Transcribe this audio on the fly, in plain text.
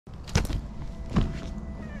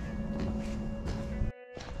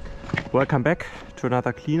Welcome back to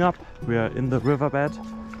another cleanup. We are in the riverbed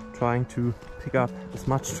trying to pick up as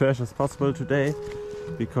much trash as possible today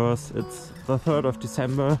because it's the 3rd of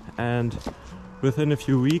December and within a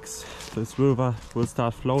few weeks this river will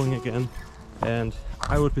start flowing again and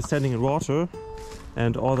I would be standing in water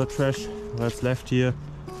and all the trash that's left here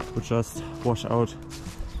would just wash out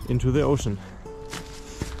into the ocean.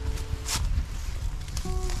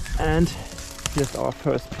 And here's our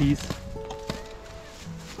first piece.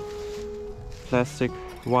 Plastic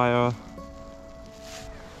wire.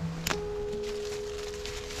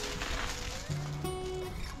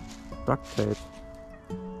 Duct tape.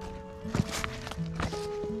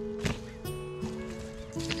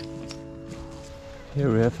 Here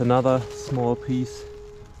we have another small piece,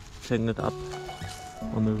 hanging it up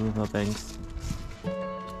on the river banks.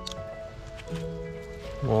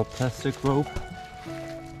 More plastic rope.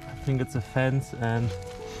 I think it's a fence and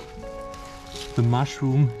the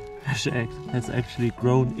mushroom has actually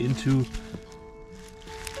grown into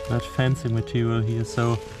that fencing material here,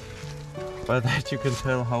 so by that you can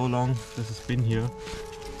tell how long this has been here.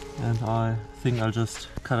 And I think I'll just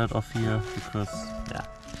cut it off here because yeah,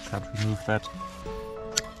 can't remove that.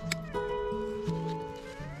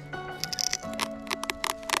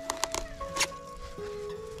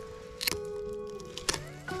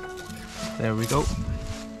 There we go.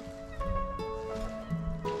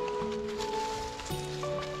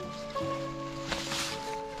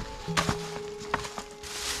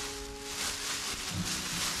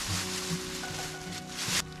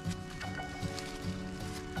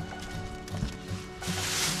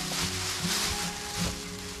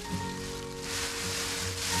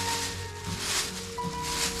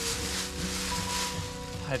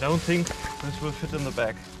 I don't think this will fit in the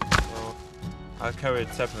bag, so I'll carry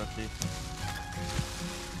it separately.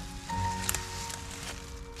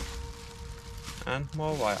 And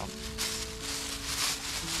more wire.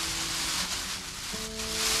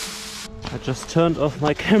 I just turned off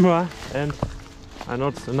my camera and I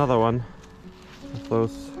noticed another one of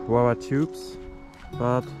those rubber tubes,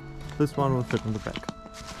 but this one will fit in the bag.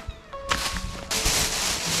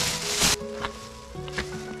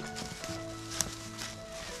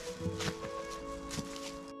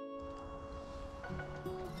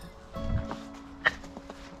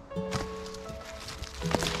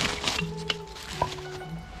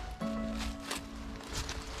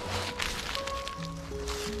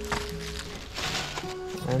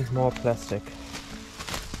 And more plastic.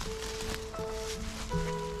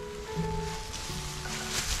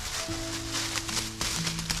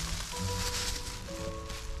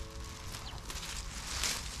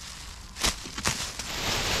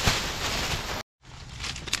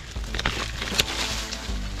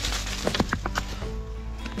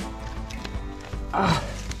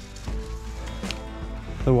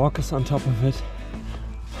 The walk is on top of it.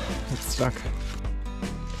 It's stuck.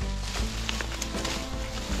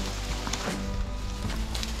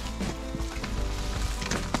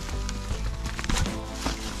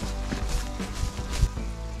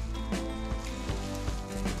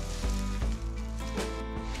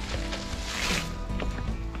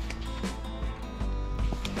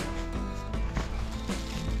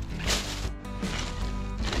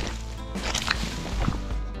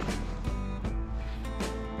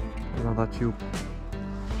 Another tube.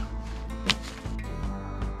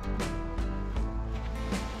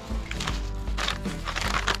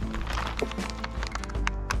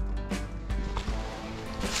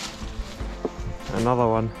 Another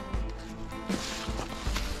one.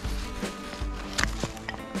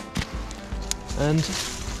 And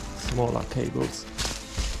smaller cables.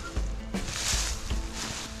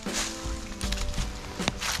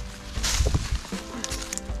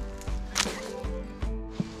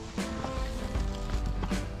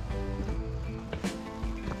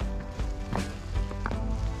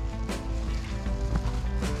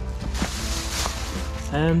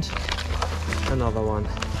 And another one.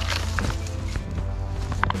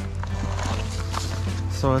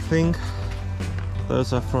 So I think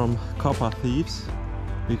those are from copper thieves,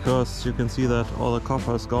 because you can see that all the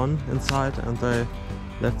copper is gone inside and they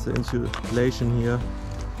left the insulation here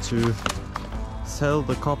to sell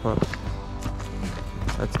the copper.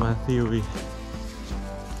 That's my theory.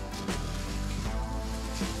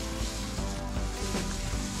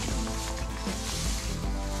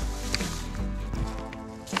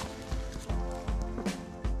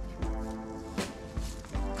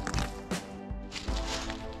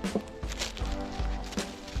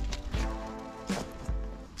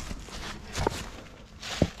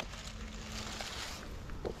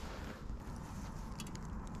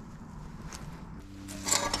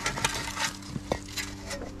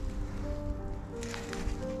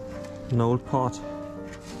 an old pot.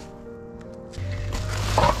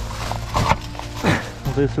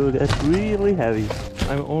 This will get really heavy.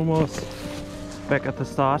 I'm almost back at the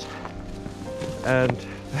start, and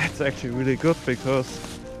that's actually really good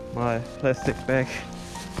because my plastic bag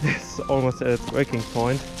is almost at its breaking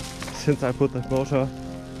point. Since I put the motor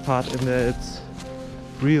part in there, it's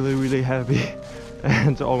really heavy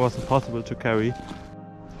and almost impossible to carry.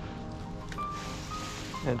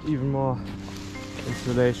 And even more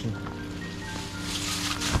insulation.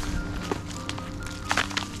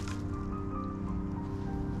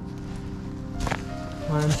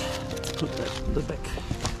 And let's put that in the back.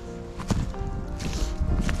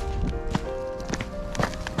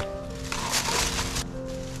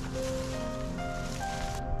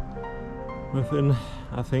 Within,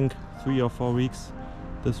 I think, 3 or 4 weeks,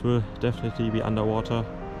 this will definitely be underwater.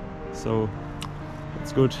 So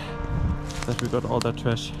it's good that we got all that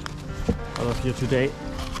trash out of here today.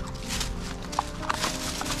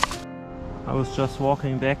 I was just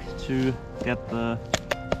walking back to get the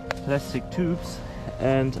plastic tubes,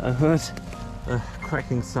 and I heard a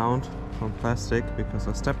cracking sound from plastic because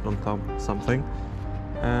I stepped on something,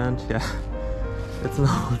 and yeah, it's an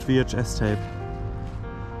old VHS tape.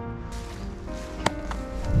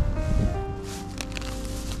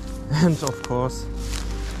 And of course,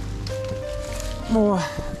 more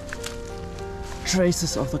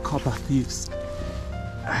traces of the copper thieves.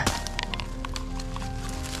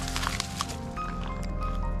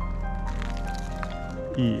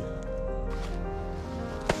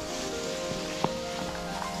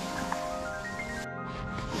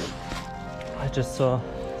 I just saw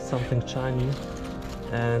something shiny,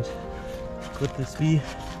 and could this be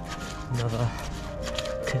another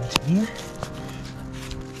canteen?